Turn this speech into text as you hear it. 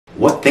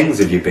What things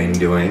have you been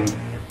doing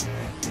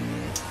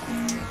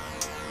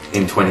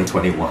in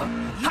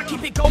 2021? I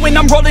keep it going,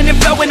 I'm rolling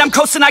and flowing, I'm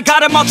coasting, I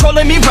got them all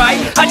trolling me right.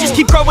 I just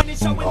keep growing and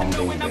showing, I'm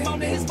going, I'm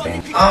on it.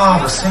 Oh,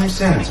 The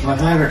Simpsons, my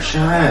favorite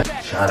show.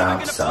 Shut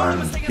up,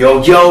 son.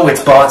 Yo,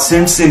 it's Bart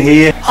Simpson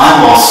here.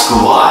 I'm Oscar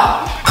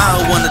Wilde.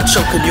 I wanna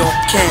choke on your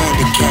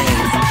candy cane.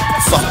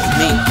 Fuck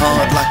me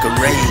hard like a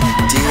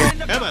reindeer.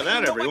 How about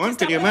that, everyone?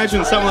 Can you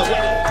imagine someone...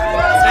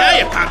 Now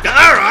you pumped it,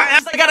 alright.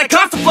 I got a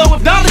constant flow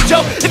of knowledge,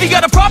 yo. If you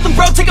got a problem,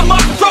 bro, take 'em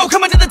off the throw.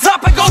 Coming to the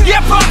top, I go,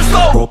 yeah, promise,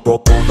 slow. Roll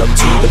up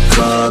to the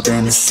club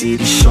and the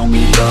city show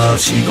me love.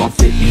 She gon'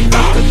 fit me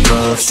like a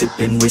glove.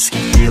 Sipping whiskey,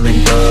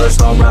 feeling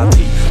buzz.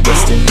 R.I.P.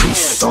 Rest in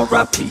peace.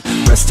 R.I.P.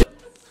 Rest in...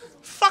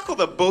 Fuck all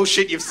the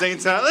bullshit you've seen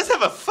tonight. Let's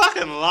have a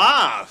fucking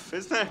laugh,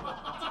 isn't it?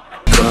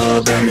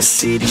 Club and the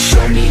city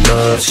show me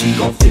love. She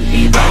gon' fit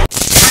me like...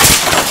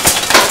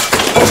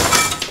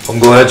 I'm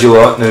glad you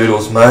like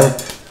noodles,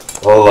 mate.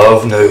 I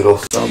love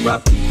noodles.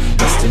 R.I.P.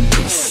 Rest in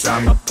peace.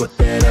 I'ma put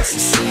that ass to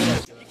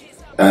sleep.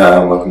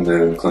 Welcome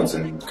to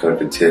Clemson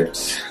COVID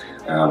tips.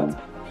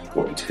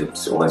 Important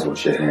tips: always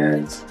wash your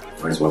hands,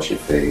 always wash your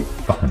feet.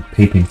 Fucking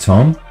peeping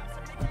Tom.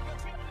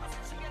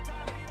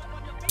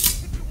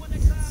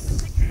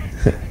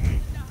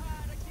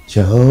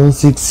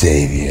 Charles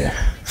Xavier.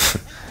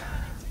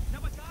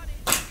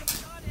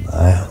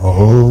 My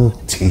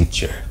old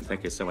teacher.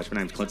 Thank you so much. My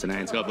name's Clinton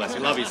Haynes. God bless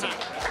you. Love you, sir.